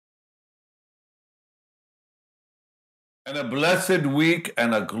And a blessed week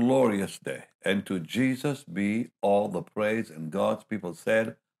and a glorious day. And to Jesus be all the praise. And God's people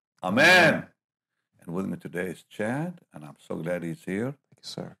said, Amen. And with me today is Chad, and I'm so glad he's here. Thank you,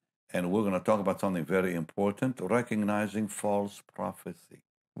 sir. And we're going to talk about something very important, recognizing false prophecy.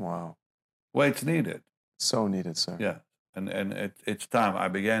 Wow. Well, it's needed. So needed, sir. Yeah. And it's time. I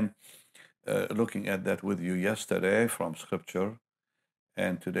began looking at that with you yesterday from Scripture,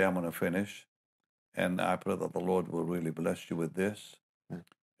 and today I'm going to finish. And I pray that the Lord will really bless you with this. Mm.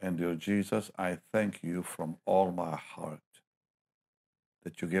 And dear Jesus, I thank you from all my heart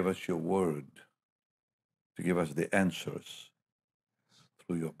that you give us your word, to give us the answers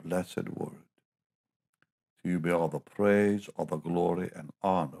through your blessed word. To you be all the praise, all the glory, and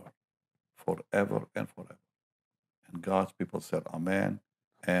honor forever and forever. And God's people said, Amen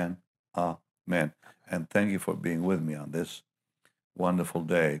and Amen. And thank you for being with me on this wonderful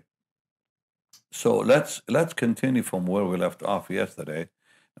day. So let's continue from where we left off yesterday.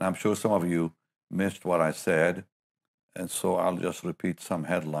 And I'm sure some of you missed what I said. And so I'll just repeat some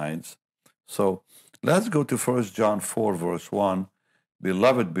headlines. So let's go to 1 John 4, verse 1.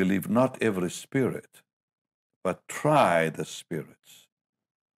 Beloved, believe not every spirit, but try the spirits,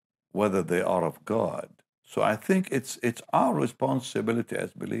 whether they are of God. So I think it's our responsibility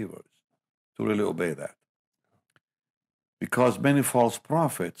as believers to really obey that. Because many false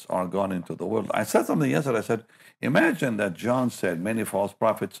prophets are gone into the world. I said something yesterday. I said, imagine that John said many false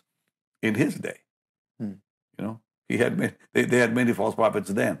prophets in his day. Hmm. You know, he had many, they had many false prophets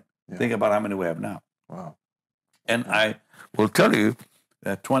then. Yeah. Think about how many we have now. Wow. And I will tell you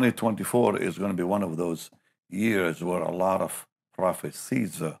that 2024 is going to be one of those years where a lot of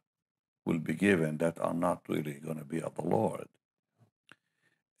prophecies will be given that are not really going to be of the Lord.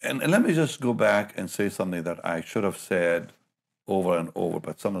 And let me just go back and say something that I should have said over and over,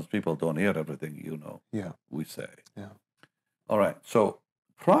 but sometimes people don't hear everything, Yeah. we say. Yeah. All right. So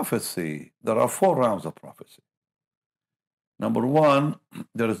prophecy, there are 4 rounds of prophecy. Number 1,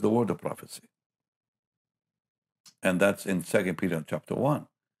 there is the word of prophecy. And that's in 2 Peter chapter 1,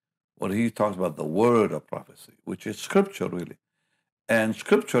 where he talks about the word of prophecy, which is scripture, really. And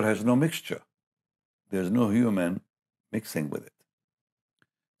scripture has no mixture. There's no human mixing with it.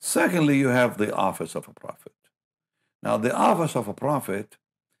 Secondly, you have the office of a prophet. Now, the office of a prophet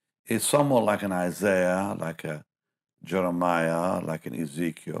is somewhat like an Isaiah, like a Jeremiah, like an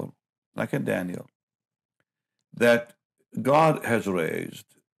Ezekiel, like a Daniel, that God has raised,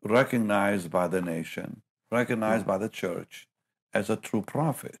 recognized by the nation, recognized by the church as a true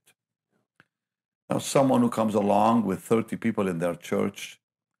prophet. Now, someone who comes along with 30 people in their church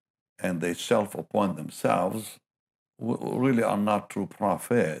and they self-appoint themselves really are not true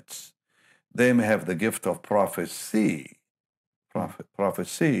prophets. They may have the gift of prophecy.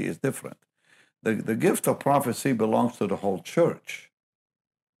 Prophecy is different. The gift of prophecy belongs to the whole church.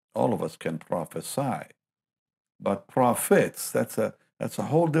 All of us can prophesy. But prophets, that's a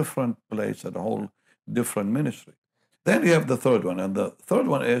whole different place and a whole different ministry. Then you have the third one, and the third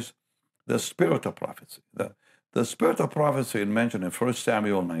one is the spirit of prophecy. The spirit of prophecy is mentioned in 1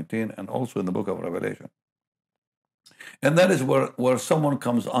 Samuel 19 and also in the book of Revelation. And that is where someone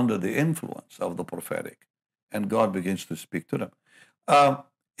comes under the influence of the prophetic and God begins to speak to them.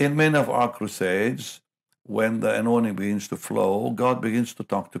 In many of our crusades, when the anointing begins to flow, God begins to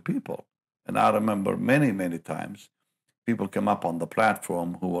talk to people. And I remember many, many times people come up on the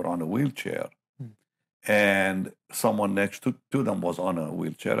platform who were on a wheelchair and someone next to them was on a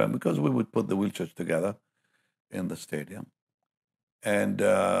wheelchair. And because we would put the wheelchairs together in the stadium. And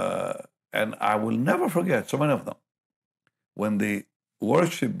I will never forget so many of them. When the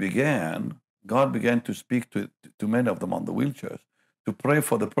worship began, God began to speak to many of them on the wheelchairs to pray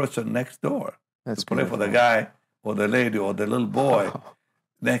for the person next door, That's to pray beautiful. for the guy or the lady or the little boy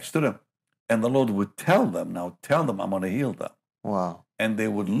next to them. And the Lord would tell them, now tell them I'm going to heal them. Wow. And they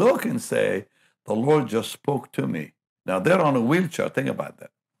would look and say, the Lord just spoke to me. Now they're on a wheelchair. Think about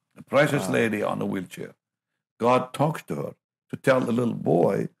that. A precious lady on a wheelchair. God talks to her to tell the little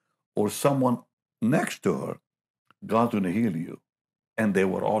boy or someone next to her, God's going to heal you. And they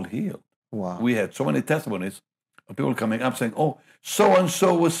were all healed. Wow. We had so many testimonies of people coming up saying, oh,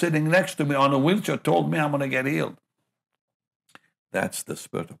 so-and-so was sitting next to me on a wheelchair, told me I'm going to get healed. That's the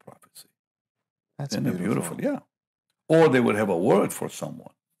spirit of prophecy. That's Isn't it beautiful. beautiful? Yeah. Or they would have a word for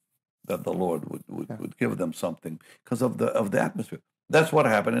someone that the Lord would give them something because of the atmosphere. That's what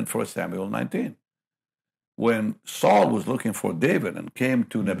happened in 1 Samuel 19. When Saul was looking for David and came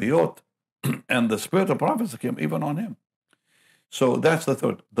to Nebaioth, and the spirit of prophecy came even on him. So that's the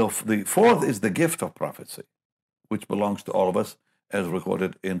third. The fourth is the gift of prophecy, which belongs to all of us as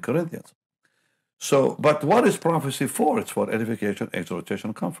recorded in Corinthians. So, but what is prophecy for? It's for edification,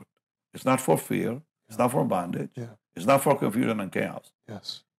 exhortation, comfort. It's not for fear. It's not for bondage. Yeah. It's not for confusion and chaos.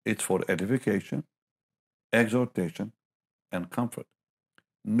 Yes. It's for edification, exhortation, and comfort.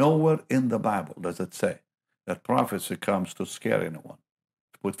 Nowhere in the Bible does it say that prophecy comes to scare anyone,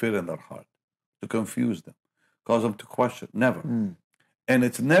 to put fear in their heart, to confuse them, cause them to question. Never. Mm. And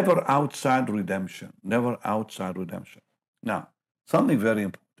it's never outside redemption. Never outside redemption. Now, something very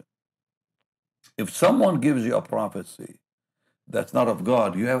important. If someone gives you a prophecy that's not of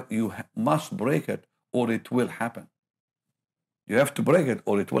God, you must break it or it will happen. You have to break it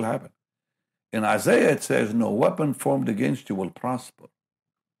or it will happen. In Isaiah, it says, no weapon formed against you will prosper.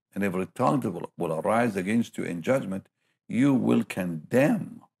 And every tongue that will arise against you in judgment, you will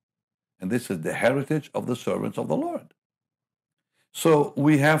condemn. And this is the heritage of the servants of the Lord. So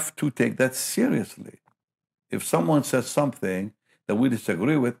we have to take that seriously. If someone says something that we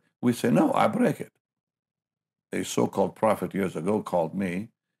disagree with, we say, no, I break it. A so-called prophet years ago called me,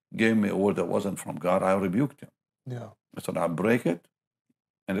 gave me a word that wasn't from God. I rebuked him. Yeah. I said, I break it.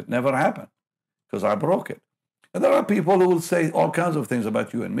 And it never happened because I broke it. And there are people who will say all kinds of things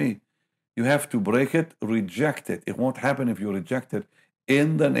about you and me. You have to break it, reject it. It won't happen if you reject it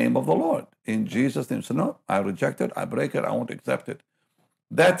in the name of the Lord. In Jesus' name. So no, I reject it, I break it, I won't accept it.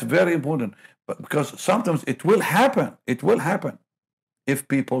 That's very important. But because sometimes it will happen. It will happen if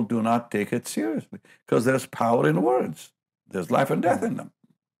people do not take it seriously. Because there's power in words. There's life and death in them.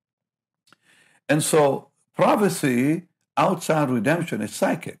 And so prophecy outside redemption is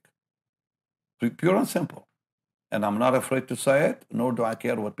psychic. Pure and simple. And I'm not afraid to say it, nor do I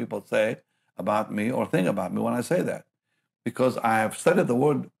care what people say about me or think about me when I say that. Because I have studied the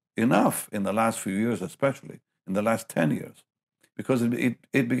word enough in the last few years, especially in the last 10 years, because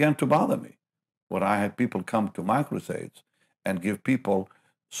it began to bother me when I had people come to my crusades and give people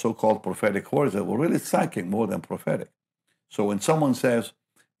so-called prophetic words that were really psychic more than prophetic. So when someone says,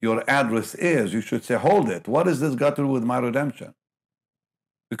 your address is, you should say, hold it. What has this got to do with my redemption?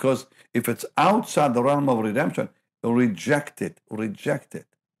 Because if it's outside the realm of redemption, reject it, reject it.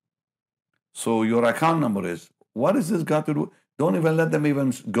 So your account number is, what has this got to do? Don't even let them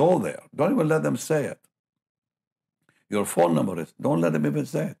even go there. Don't even let them say it. Your phone number is, don't let them even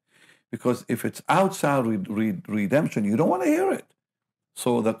say it. Because if it's outside redemption, you don't want to hear it.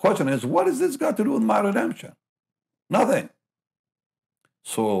 So the question is, what has this got to do with my redemption? Nothing.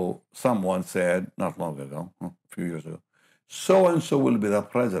 So someone said, not long ago, a few years ago, so-and-so will be the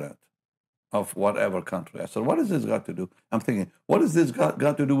president of whatever country. I said, what has this got to do? I'm thinking, what has this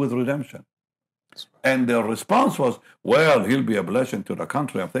got to do with redemption? And the response was, well, he'll be a blessing to the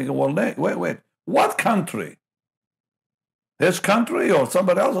country. I'm thinking, well, wait. What country? His country or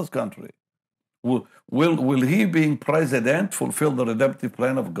somebody else's country? Will he, being president, fulfill the redemptive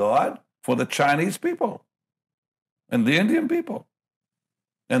plan of God for the Chinese people and the Indian people?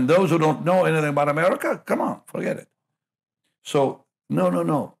 And those who don't know anything about America, come on, forget it. So,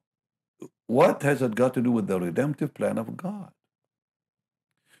 no. What has it got to do with the redemptive plan of God?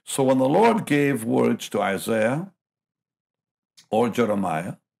 So when the Lord gave words to Isaiah or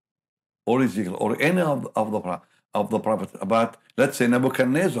Jeremiah or Ezekiel or any of the prophets about, let's say,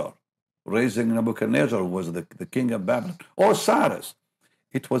 Nebuchadnezzar, raising Nebuchadnezzar, who was the king of Babylon, or Cyrus,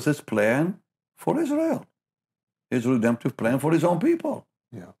 it was his plan for Israel, his redemptive plan for his own people.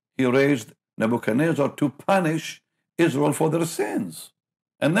 Yeah. He raised Nebuchadnezzar to punish Israel for their sins,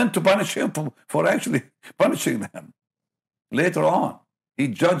 and then to punish him for actually punishing them. Later on, he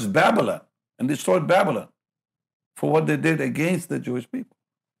judged Babylon and destroyed Babylon for what they did against the Jewish people.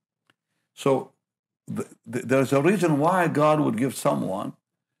 So there's a reason why God would give someone,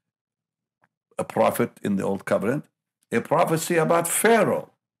 a prophet in the Old Covenant, a prophecy about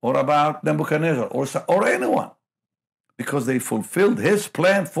Pharaoh or about Nebuchadnezzar or anyone, because they fulfilled his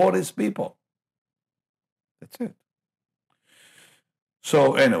plan for his people. That's it.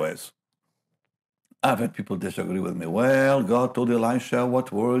 So anyways, I've had people disagree with me. Well, God told Elisha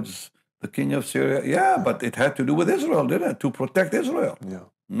what words, the king of Syria. Yeah, but it had to do with Israel, didn't it? To protect Israel. Yeah.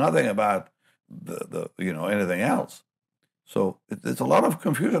 Nothing about the anything else. So there's a lot of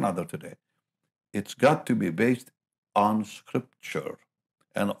confusion out there today. It's got to be based on Scripture.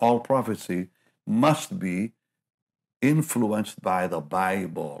 And all prophecy must be influenced by the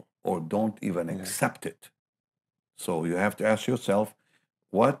Bible, or don't even accept it. So you have to ask yourself,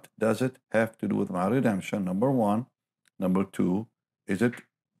 what does it have to do with my redemption? Number one. Number two, is it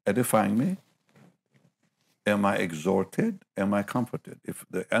edifying me? Am I exhorted? Am I comforted? If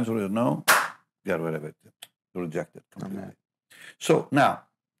the answer is no, get rid of it. Reject it completely. Amen. So now,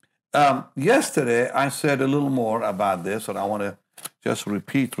 yesterday I said a little more about this, and I want to just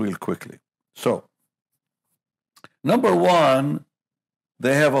repeat real quickly. So Number one,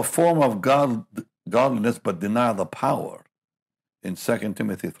 they have a form of godliness but deny the power. In 2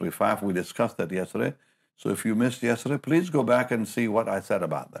 Timothy 3:5, we discussed that yesterday. So if you missed yesterday, please go back and see what I said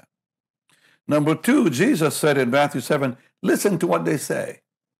about that. Number two, Jesus said in Matthew 7, listen to what they say.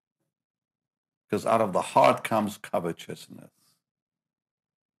 Because out of the heart comes covetousness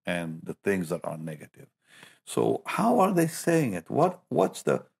and the things that are negative. So how are they saying it? What's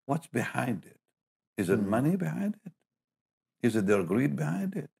behind it? Is it money behind it? Is it their greed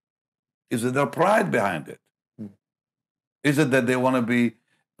behind it? Is it their pride behind it? Is it that they want to be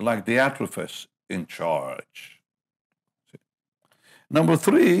like Diotrephes, in charge? Number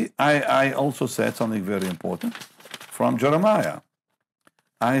three, I also said something very important from Jeremiah.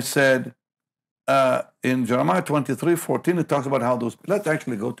 I said in Jeremiah 23:14, it talks about how those, let's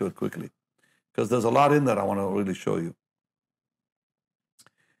actually go to it quickly, because there's a lot in there I want to really show you.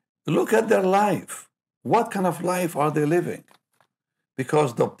 Look at their life. What kind of life are they living?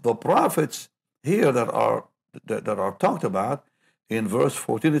 Because the prophets here that are talked about, in verse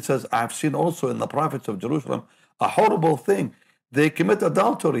 14, it says, I've seen also in the prophets of Jerusalem a horrible thing. They commit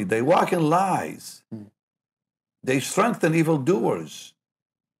adultery. They walk in lies. They strengthen evildoers.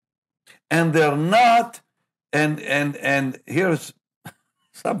 And they're not, and here's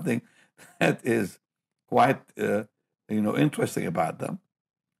something that is quite interesting about them.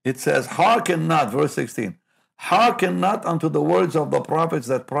 It says, hearken not, verse 16, hearken not unto the words of the prophets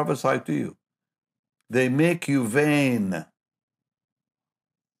that prophesy to you. They make you vain.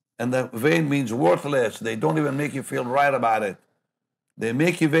 And that vain means worthless. They don't even make you feel right about it. They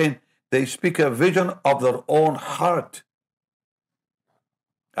make you vain. They speak a vision of their own heart.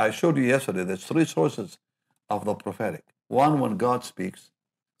 I showed you yesterday, there's three sources of the prophetic. One, when God speaks,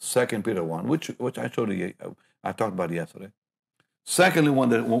 2 Peter 1, which I showed you, I talked about yesterday. Secondly, when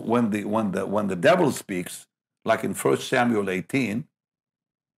the devil speaks, like in 1 Samuel 18,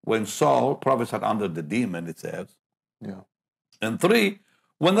 when Saul prophesied under the demon, it says. Yeah. And three,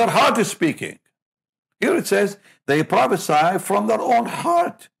 when their heart is speaking. Here it says, they prophesy from their own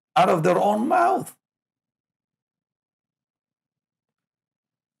heart, out of their own mouth.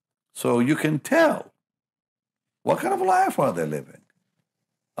 So you can tell what kind of life are they living.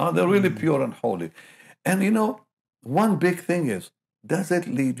 Are they really pure and holy? And one big thing is, does it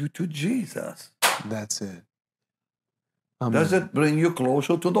lead you to Jesus? That's it. Amen. Does it bring you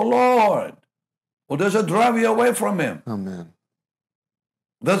closer to the Lord? Or does it drive you away from Him? Amen.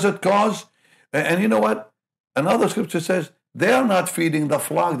 Does it cause, and you know what? Another scripture says, they are not feeding the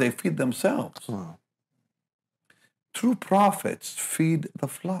flock, they feed themselves. Wow. True prophets feed the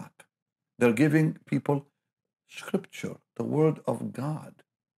flock. They're giving people scripture, the word of God,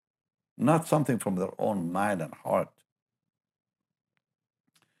 not something from their own mind and heart.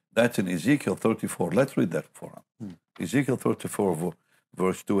 That's in Ezekiel 34. Let's read that for them. Ezekiel 34,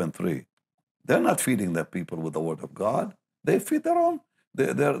 verse 2 and 3. They're not feeding the people with the word of God. They feed their own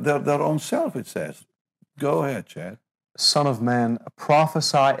self, it says. Go ahead, Chad. Son of man,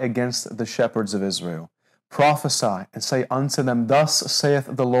 prophesy against the shepherds of Israel. Prophesy and say unto them, thus saith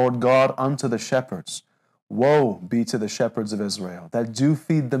the Lord God unto the shepherds, woe be to the shepherds of Israel that do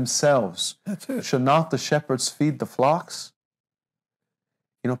feed themselves. That's it. Should not the shepherds feed the flocks?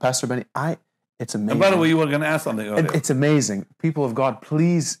 Pastor Benny, it's amazing. And by the way, you were going to ask something earlier. It's amazing. People of God,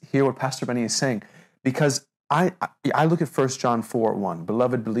 please hear what Pastor Benny is saying, because I look at 1 John 4:1.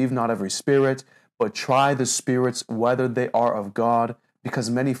 Beloved, believe not every spirit, but try the spirits whether they are of God, because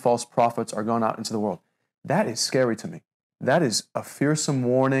many false prophets are gone out into the world. That is scary to me. That is a fearsome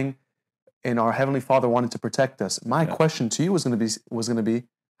warning, and our Heavenly Father wanted to protect us. My question to you was going to be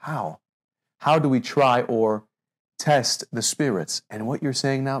how? How do we try or test the spirits? And what you're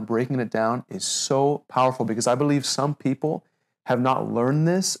saying now, breaking it down, is so powerful, because I believe some people have not learned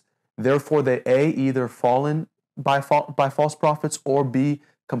this. Therefore, they either fallen by false prophets, or B,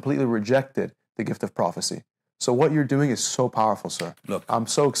 completely rejected the gift of prophecy. So what you're doing is so powerful, sir. Look, I'm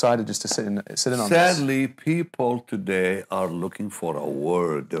so excited just to sit in on this. Sadly, people today are looking for a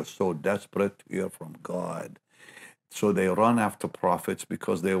word. They're so desperate to hear from God. So they run after prophets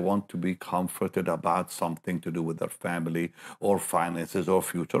because they want to be comforted about something to do with their family or finances or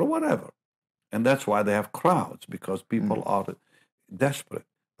future or whatever. And that's why they have crowds, because people are desperate.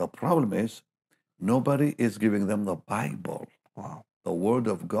 The problem is nobody is giving them the Bible. Wow. The word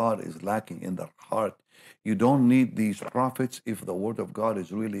of God is lacking in their heart. You don't need these prophets if the word of God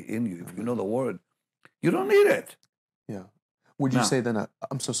is really in you. If you know the word, you don't need it. Yeah. Would you say then,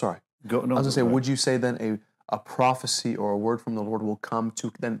 I'm so sorry. Would you say then a prophecy or a word from the Lord will come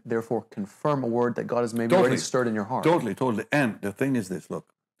to then therefore confirm a word that God has maybe already stirred in your heart? Totally. And the thing is this,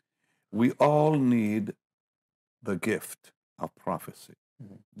 look, we all need the gift of prophecy.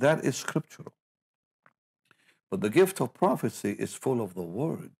 Mhm. That is scriptural. But the gift of prophecy is full of the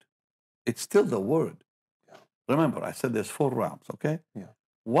word. It's still the word. Yeah. Remember, I said there's 4 realms, okay? Yeah.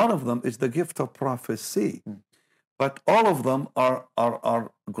 One of them is the gift of prophecy. Mm. But all of them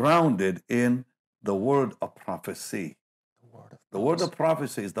are grounded in the word of prophecy. The word of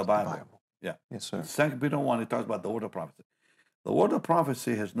prophecy is the Bible. Yeah. Yes, sir. 2 Peter 1, it talks about the word of prophecy. The word of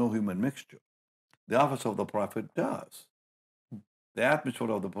prophecy has no human mixture. The office of the prophet does. The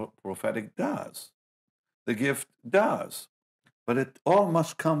atmosphere of the prophetic does. The gift does. But it all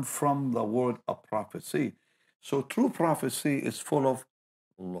must come from the word of prophecy. So true prophecy is full of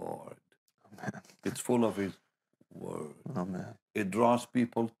Lord. Amen. It's full of His word. Amen. It draws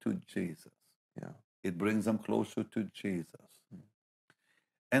people to Jesus. Yeah. It brings them closer to Jesus.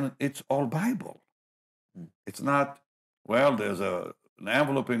 And it's all Bible. It's not, well, there's an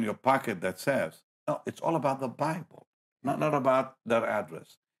envelope in your pocket that says. No, it's all about the Bible. Not about their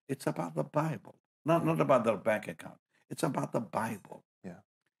address. It's about the Bible. Not about their bank account. It's about the Bible. Yeah.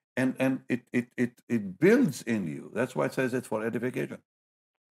 And it builds in you. That's why it says it's for edification.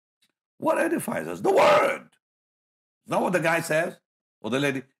 What edifies us? The Word. It's not what the guy says or the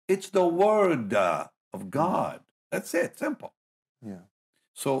lady. It's the Word of God. That's it. Simple. Yeah.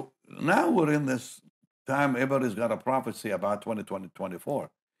 So now we're in this time, everybody's got a prophecy about 2024.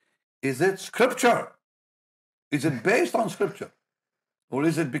 Is it scripture? Is it based on scripture? Or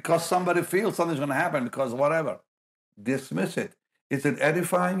is it because somebody feels something's going to happen because whatever? Dismiss it. Is it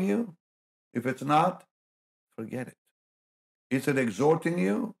edifying you? If it's not, forget it. Is it exhorting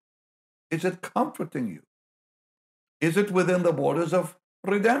you? Is it comforting you? Is it within the borders of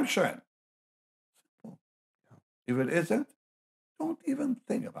redemption? Simple. If it isn't, don't even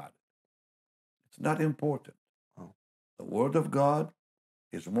think about it. It's not important. The Word of God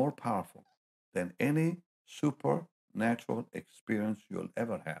is more powerful than any supernatural experience you'll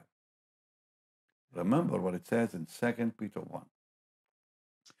ever have. Remember what it says in 2 Peter 1,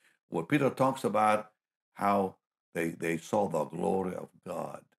 where Peter talks about how they saw the glory of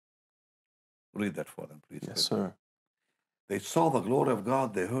God. Read that for them, please. Yes, sir. They saw the glory of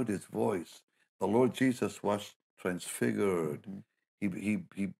God. They heard His voice. The Lord Jesus was transfigured.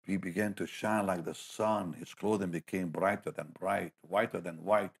 He began to shine like the sun. His clothing became brighter than bright, whiter than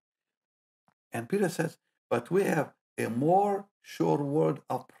white. And Peter says, but we have a more sure word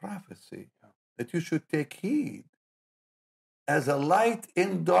of prophecy that you should take heed. As a light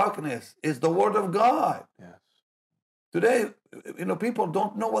in darkness is the word of God. Yes. Today, people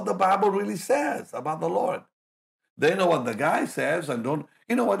don't know what the Bible really says about the Lord. They know what the guy says and don't.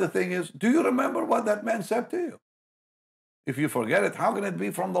 You know what the thing is? Do you remember what that man said to you? If you forget it, how can it be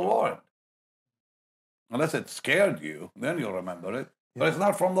from the Lord? Unless it scared you, then you'll remember it. Yeah. But it's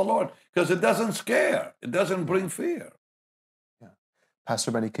not from the Lord because it doesn't scare. It doesn't bring fear. Yeah. Pastor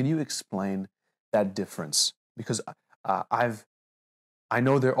Benny, can you explain that difference? Because I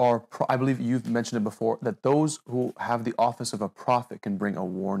know there are, I believe you've mentioned it before, that those who have the office of a prophet can bring a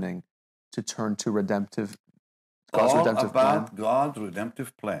warning to turn to God's redemptive plan. God's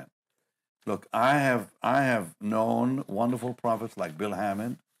redemptive plan. Look, I have known wonderful prophets like Bill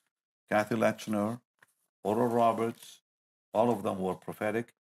Hammond, Kathy Lechner, Oral Roberts. All of them were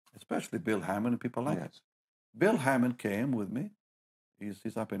prophetic, especially Bill Hammond and people like it. Bill Hammond came with me.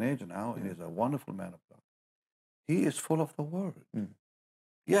 He's up in age now, and he's a wonderful man of God. He is full of the Word.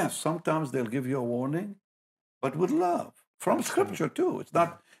 Yes, sometimes they'll give you a warning, but with love. From Scripture, too.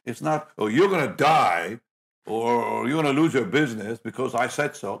 It's not, oh, you're going to die, or you're going to lose your business because I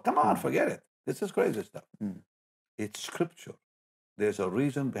said so. Come on, forget it. This is crazy stuff. It's Scripture. There's a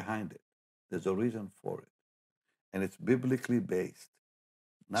reason behind it. There's a reason for it. And it's biblically based.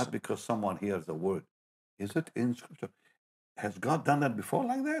 Not because someone hears a word. Is it in Scripture? Has God done that before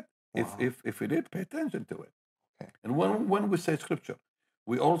like that? Wow. If He did, pay attention to it. Okay. And when we say Scripture,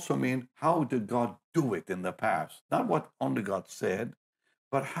 we also mean how did God do it in the past? Not what only God said,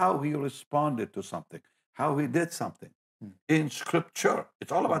 but how He responded to something, how He did something in Scripture.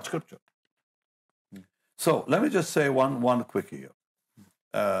 It's all about Scripture. So let me just say one quickie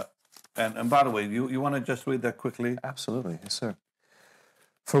here. And by the way, you want to just read that quickly? Absolutely, yes, sir.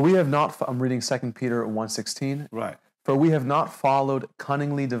 For we have not, I'm reading 2 Peter 1:16. Right. For we have not followed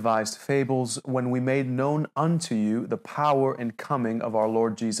cunningly devised fables when we made known unto you the power and coming of our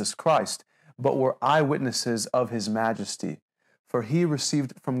Lord Jesus Christ, but were eyewitnesses of His majesty. For He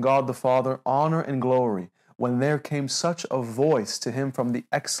received from God the Father honor and glory, when there came such a voice to Him from the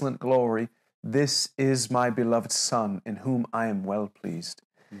excellent glory, This is my beloved Son, in whom I am well pleased.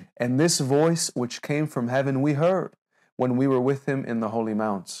 And this voice which came from heaven we heard, when we were with Him in the holy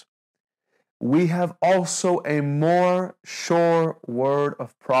mounts. we have also a more sure word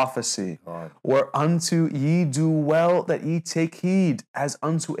of prophecy, whereunto ye do well that ye take heed, as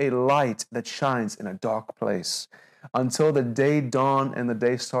unto a light that shines in a dark place, until the day dawn and the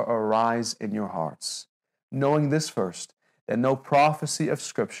day star arise in your hearts. Knowing this first, that no prophecy of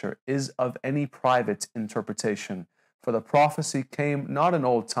Scripture is of any private interpretation, for the prophecy came not in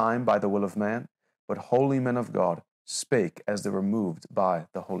old time by the will of man, but holy men of God spake as they were moved by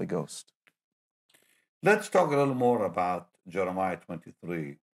the Holy Ghost. Let's talk a little more about Jeremiah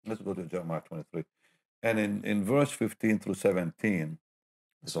 23. Let's go to Jeremiah 23. And in verse 15 through 17,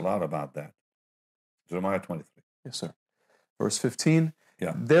 there's a lot about that. Jeremiah 23. Yes, sir. Verse 15.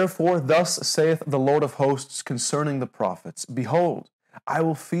 Yeah. Therefore, thus saith the Lord of hosts concerning the prophets, Behold, I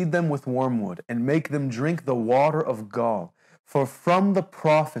will feed them with wormwood, and make them drink the water of gall. For from the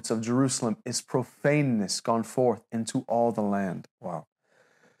prophets of Jerusalem is profaneness gone forth into all the land. Wow.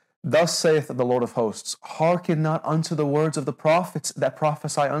 Thus saith the Lord of hosts, Hearken not unto the words of the prophets that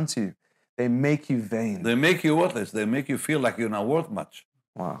prophesy unto you. They make you vain. They make you worthless. They make you feel like you're not worth much.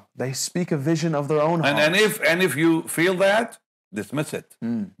 Wow. They speak a vision of their own hearts. And if you feel that, dismiss it.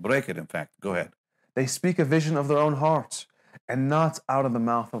 Break it, in fact. Go ahead. They speak a vision of their own hearts, and not out of the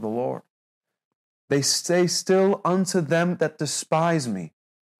mouth of the Lord. They say still unto them that despise me,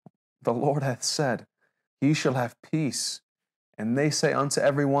 The Lord hath said, Ye shall have peace. And they say unto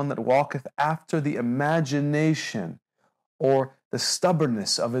every one that walketh after the imagination or the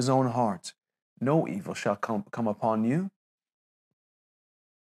stubbornness of his own heart, No evil shall come upon you.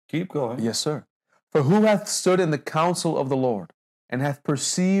 Keep going. Yes, sir. For who hath stood in the counsel of the Lord, and hath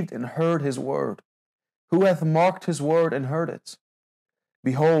perceived and heard his word? Who hath marked his word and heard it?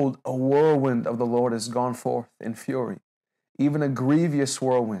 Behold, a whirlwind of the Lord is gone forth in fury, even a grievous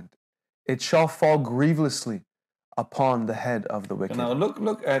whirlwind. It shall fall grievously upon the head of the wicked. Now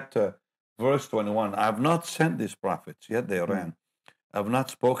look at verse 21. I have not sent these prophets, yet they ran. I have not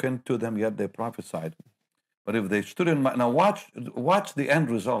spoken to them, yet they prophesied. But if they stood in my... Now watch the end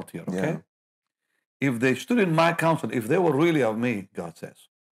result here, okay? Yeah. If they stood in my counsel, if they were really of me, God says,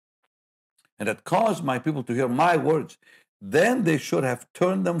 and had caused my people to hear my words, then they should have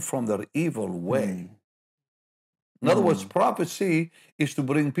turned them from their evil way. In other words, prophecy is to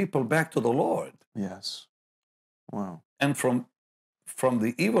bring people back to the Lord. Yes. Wow. And from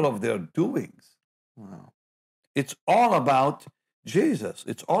the evil of their doings. Wow. It's all about Jesus.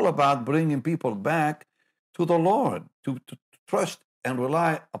 It's all about bringing people back to the Lord, to trust and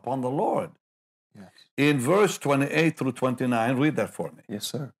rely upon the Lord. Yes. In verse 28 through 29, read that for me. Yes,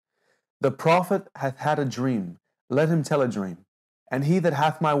 sir. The prophet hath had a dream, let him tell a dream. And he that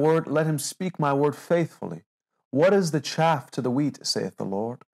hath my word, let him speak my word faithfully. What is the chaff to the wheat, saith the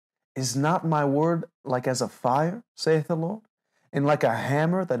Lord? Is not my word like as a fire, saith the Lord? And like a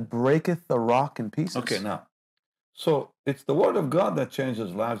hammer that breaketh the rock in pieces? Okay, now, so it's the word of God that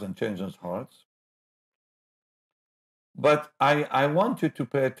changes lives and changes hearts. But I want you to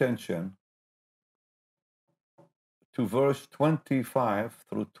pay attention to verse 25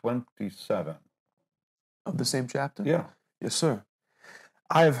 through 27. Of the same chapter? Yeah. Yes, sir.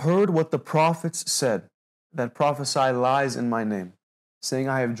 I have heard what the prophets said, that prophesy lies in my name, saying,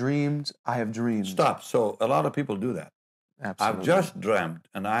 I have dreamed, I have dreamed. Stop. So a lot of people do that. Absolutely. I've just dreamt,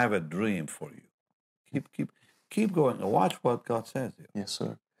 and I have a dream for you. Keep going. Watch what God says here. Yes,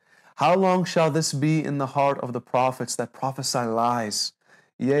 sir. How long shall this be in the heart of the prophets that prophesy lies?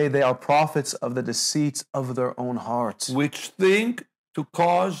 Yea, they are prophets of the deceits of their own hearts. Which think to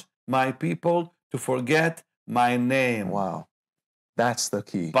cause my people to forget my name. Wow. That's the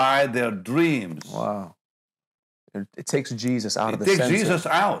key. By their dreams. Wow. It takes Jesus out of the center. It center. takes Jesus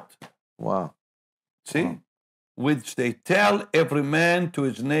out. Wow. See? Wow. Which they tell every man to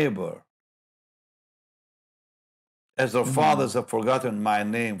his neighbor, as their fathers have forgotten my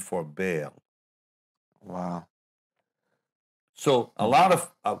name for Baal. Wow. So a lot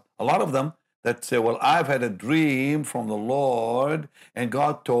of them that say, well, I've had a dream from the Lord and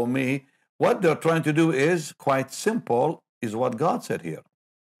God told me, what they're trying to do is quite simple, is what God said here.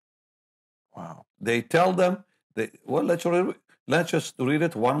 Wow. They tell them, let's just read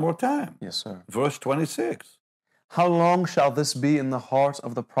it one more time. Yes, sir. Verse 26. How long shall this be in the heart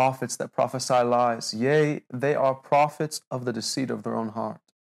of the prophets that prophesy lies? Yea, they are prophets of the deceit of their own heart.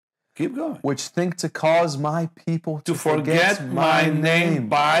 Keep going. Which think to cause my people to forget my name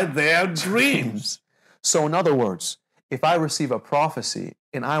by their dreams. So in other words, if I receive a prophecy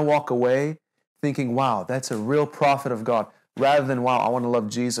and I walk away thinking, wow, that's a real prophet of God, rather than, wow, I want to love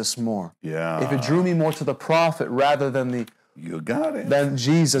Jesus more. Yeah. If it drew me more to the prophet rather than the You got it. than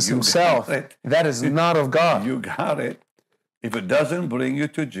Jesus himself, that is not of God. You got it. If it doesn't bring you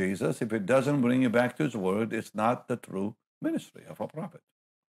to Jesus, if it doesn't bring you back to His Word, it's not the true ministry of a prophet.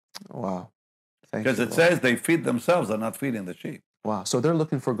 Wow. Thank Because you, it Lord. says they feed themselves, they're not feeding the sheep. Wow. So they're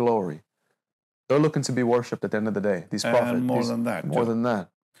looking for glory. They're looking to be worshipped at the end of the day. These prophets. And more than that. More too. than that.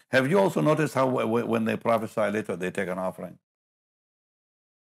 Have you also noticed how when they prophesy later, they take an offering?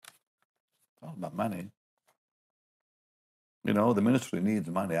 It's all about money. You know, the ministry needs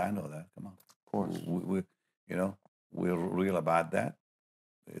money. I know that. Come on. Of course. We're real about that.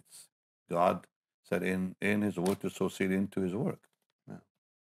 It's God said in His Word to sow seed into His work. Yeah.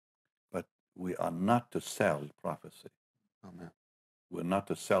 But we are not to sell prophecy. Amen. We're not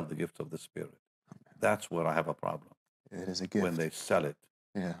to sell the gift of the Spirit. Amen. That's where I have a problem. It is a gift. When they sell it.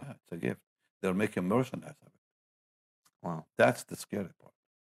 Yeah. Yeah, it's a gift. They're making merchandise of it. Wow. That's the scary part.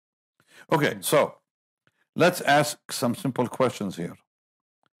 Okay, so let's ask some simple questions here.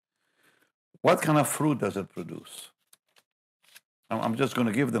 What kind of fruit does it produce? I'm just going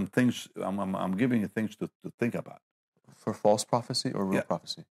to give them things. I'm giving you things to think about. For false prophecy or real Yeah.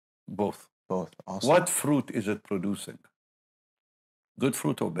 prophecy? Both. Both. Awesome. What fruit is it producing? Good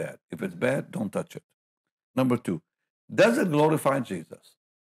fruit or bad? If it's bad, don't touch it. Number two, does it glorify Jesus?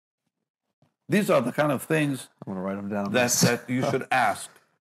 These are the kind of things I'm going to write them down. that you should ask.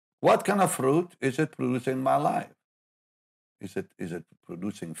 What kind of fruit is it producing in my life? Is it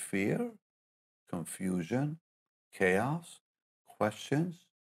producing fear, confusion, chaos, questions,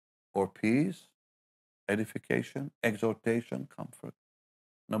 or peace, edification, exhortation, comfort?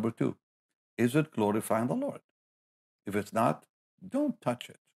 Number two, is it glorifying the Lord? If it's not, don't touch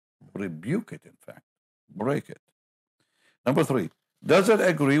it. Rebuke it, in fact. Break it. Number three, does it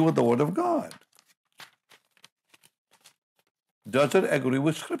agree with the Word of God? Does it agree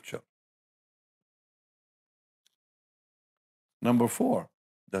with Scripture? Number four,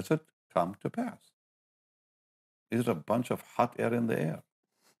 does it come to pass? Is it a bunch of hot air in the air?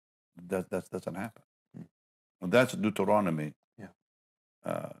 That doesn't happen. And that's Deuteronomy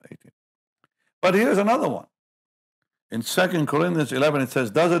 18. But here's another one. In 2 Corinthians 11, it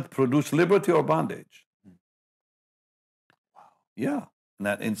says, does it produce liberty or bondage? Wow. Yeah.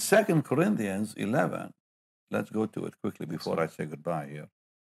 Now, in 2 Corinthians 11, let's go to it quickly before I say goodbye here.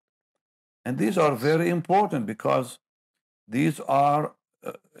 And these are very important because these are,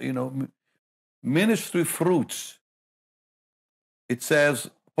 ministry fruits. It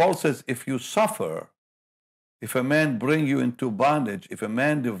says, Paul says, if you suffer, if a man bring you into bondage, if a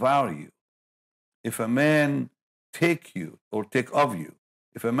man devour you, if a man take you or take of you,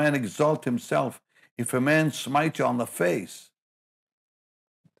 if a man exalt himself, if a man smite you on the face,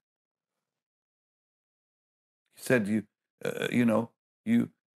 he said,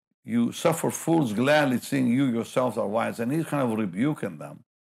 you suffer fools gladly, seeing you yourselves are wise. And he's kind of rebuking them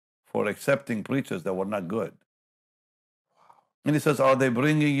for accepting preachers that were not good. And he says, are they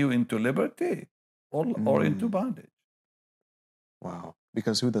bringing you into liberty or into bondage? Wow.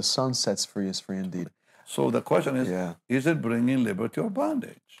 Because who the Son sets free is free indeed. So the question is it bringing liberty or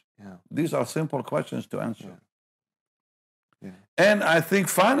bondage? Yeah. These are simple questions to answer. Yeah. And I think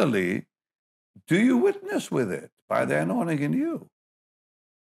finally, do you witness with it by the anointing in you?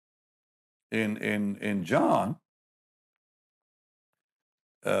 In John,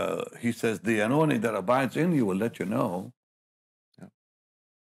 he says, the anointing that abides in you will let you know. Yeah.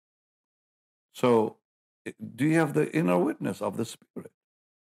 So do you have the inner witness of the Spirit?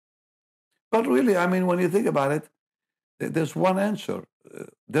 But really, I mean, when you think about it, there's one answer.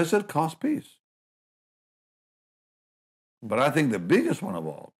 Does it cause peace? But I think the biggest one of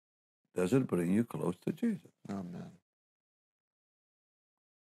all, does it bring you close to Jesus? Amen.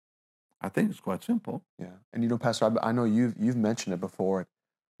 I think it's quite simple. Yeah. And Pastor, I know you've mentioned it before,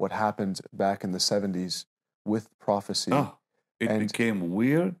 what happened back in the 70s with prophecy. Oh, it became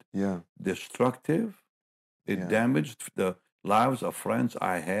weird, destructive. It damaged the lives of friends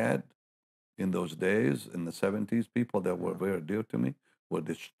I had in those days, in the 70s. People that were very dear to me were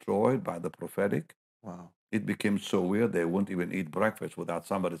destroyed by the prophetic. Wow. It became so weird they wouldn't even eat breakfast without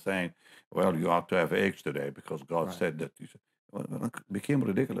somebody saying, well, you ought to have eggs today because God said that you should. Well, it became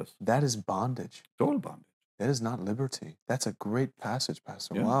ridiculous. That is bondage. Total bondage. That is not liberty. That's a great passage,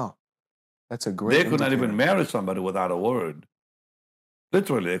 Pastor. Yeah. Wow. That's a great They could not even marry somebody without a word.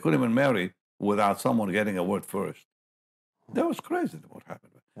 Literally, they couldn't even marry without someone getting a word first. That was crazy what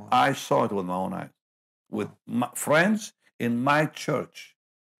happened. Wow. I saw it with my own eyes. With my friends in my church.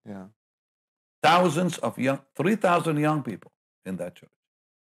 Yeah. Thousands of 3,000 young people in that church.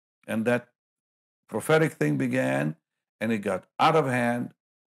 And that prophetic thing began, and it got out of hand.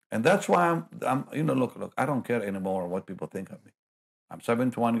 And that's why I'm look, I don't care anymore what people think of me. I'm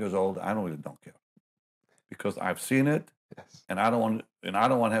 71 years old. I don't care. Because I've seen it. Yes. And I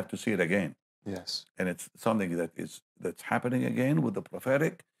don't want to have to see it again. Yes. And it's something that's happening again with the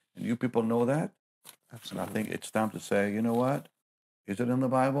prophetic, and you people know that. Absolutely. And I think it's time to say, you know what? Is it in the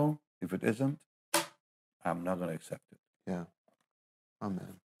Bible? If it isn't, I'm not going to accept it. Yeah.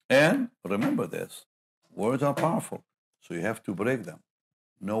 Amen. And remember this, words are powerful, so you have to break them.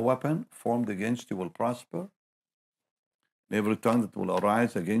 No weapon formed against you will prosper. Every tongue that will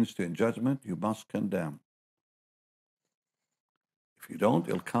arise against you in judgment, you must condemn. If you don't,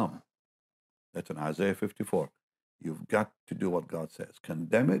 it'll come. That's in Isaiah 54. You've got to do what God says.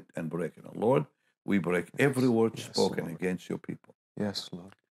 Condemn it and break it. And Lord, we break every word spoken against your people. Yes,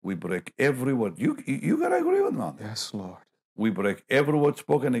 Lord. We break every word. You got to agree with me on that. Yes, Lord. We break every word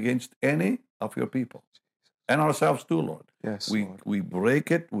spoken against any of your people. And ourselves too, Lord. Yes, Lord. We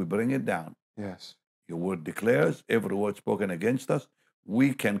break it, we bring it down. Yes. Your word declares every word spoken against us,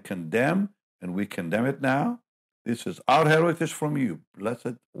 we can condemn, and we condemn it now. This is our heritage from you,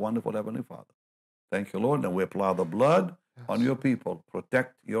 blessed, wonderful Heavenly Father. Thank you, Lord, and we apply the blood on your people.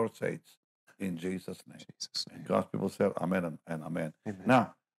 Protect your saints in Jesus' name. And God's people said amen and amen.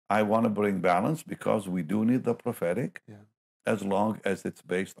 Now, I want to bring balance because we do need the prophetic as long as it's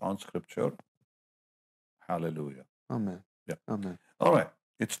based on Scripture. Hallelujah. Amen. Yeah. Amen. All right.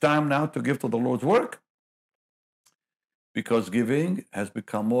 It's time now to give to the Lord's work because giving has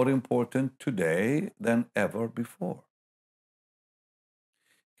become more important today than ever before.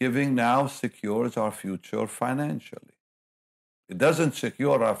 Giving now secures our future financially. It doesn't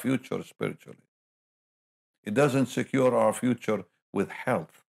secure our future spiritually. It doesn't secure our future with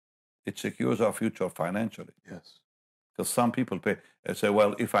health. It secures our future financially. Yes. Because some people say,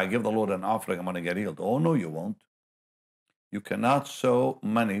 well, if I give the Lord an offering, I'm going to get healed. Oh, no, you won't. You cannot sow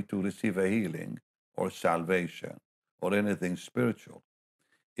money to receive a healing or salvation or anything spiritual.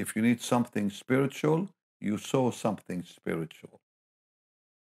 If you need something spiritual, you sow something spiritual.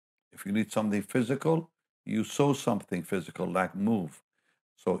 If you need something physical, you sow something physical, like move.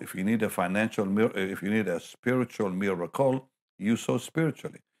 So if you need if you need a spiritual miracle, you sow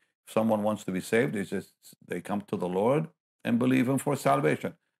spiritually. If someone wants to be saved, they come to the Lord and believe Him for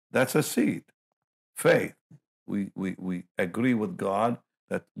salvation. That's a seed, faith. We agree with God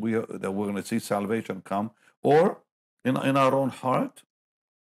that we're going to see salvation come, or in our own heart,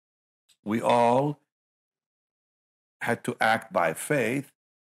 we all had to act by faith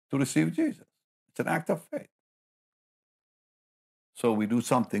to receive Jesus. It's an act of faith. So we do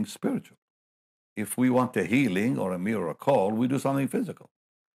something spiritual. If we want a healing or a miracle, we do something physical.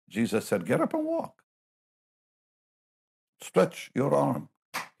 Jesus said, get up and walk. Stretch your arm.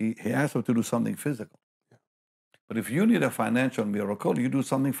 He asked us to do something physical. But if you need a financial miracle, you do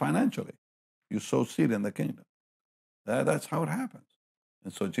something financially. You sow seed in the kingdom. That's how it happens.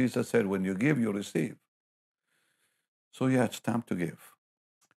 And so Jesus said, when you give, you receive. So yeah, it's time to give.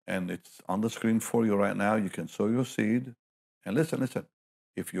 And it's on the screen for you right now. You can sow your seed. And listen.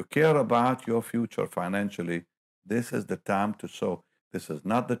 If you care about your future financially, this is the time to sow. This is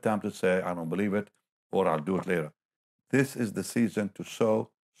not the time to say, I don't believe it, or I'll do it later. This is the season to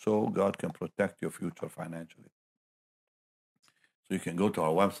sow so God can protect your future financially. So you can go to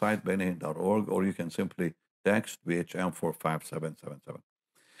our website, bennyhinn.org, or you can simply text BHM 45777.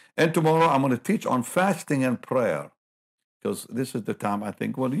 And tomorrow I'm going to teach on fasting and prayer, because this is the time I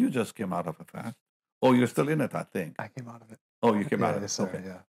think, well, you just came out of a fast. Oh, you're still in it, I think. I came out of it. Oh, you came out of it. Yes, sir, okay.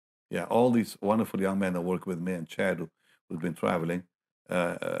 Yeah. Yeah, all these wonderful young men that work with me and Chad, who's been traveling,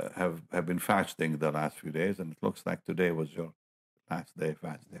 have been fasting the last few days, and it looks like today was your last day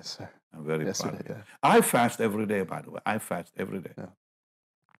fasting. Yes, sir. I'm very proud of you. Yeah. I fast every day, by the way. I fast every day. Yeah.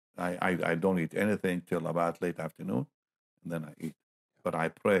 I don't eat anything till about late afternoon, and then I eat. But I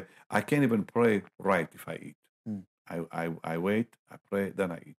pray. I can't even pray right if I eat. I wait, I pray,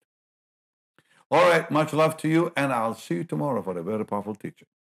 then I eat. All right, much love to you, and I'll see you tomorrow for a very powerful teaching.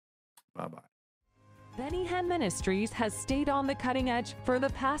 Bye-bye. Benny Hinn Ministries has stayed on the cutting edge for the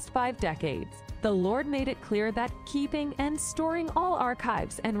past 5 decades. The Lord made it clear that keeping and storing all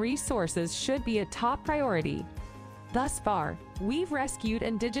archives and resources should be a top priority. Thus far, we've rescued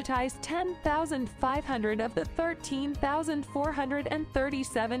and digitized 10,500 of the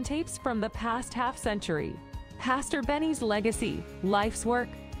 13,437 tapes from the past half century. Pastor Benny's legacy, life's work,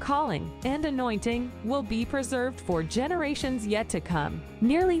 calling, and anointing will be preserved for generations yet to come.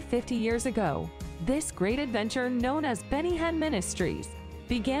 Nearly 50 years ago, this great adventure known as Benny Hinn Ministries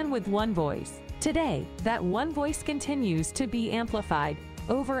began with one voice. Today, that one voice continues to be amplified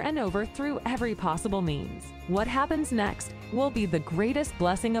over and over through every possible means. What happens next will be the greatest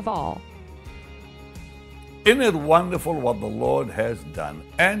blessing of all. Isn't it wonderful what the Lord has done?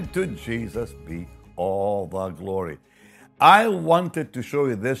 And to Jesus be all the glory. I wanted to show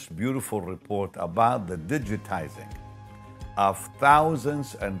you this beautiful report about the digitizing of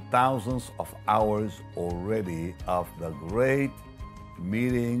thousands and thousands of hours already of the great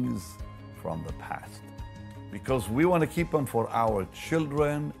meetings from the past. Because we want to keep them for our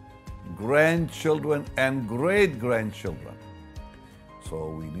children, grandchildren, and great-grandchildren. So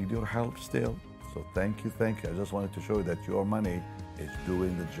we need your help still. So thank you, thank you. I just wanted to show you that your money is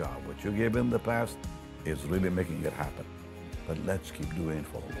doing the job. What you gave in the past is really making it happen. But let's keep doing it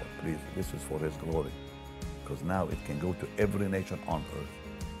for the Lord. Please, this is for His glory. Because now it can go to every nation on earth,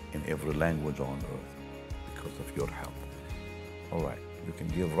 in every language on earth, because of your help. All right, you can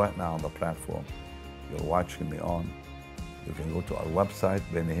give right now on the platform. You're watching me on. You can go to our website,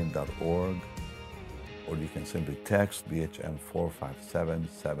 bennyhinn.org, or you can simply text BHM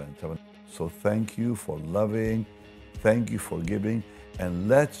 45777. So thank you for loving, thank you for giving, and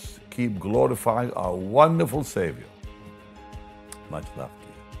let's keep glorifying our wonderful Savior. Much love to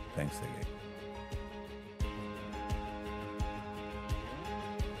you. Thanks again.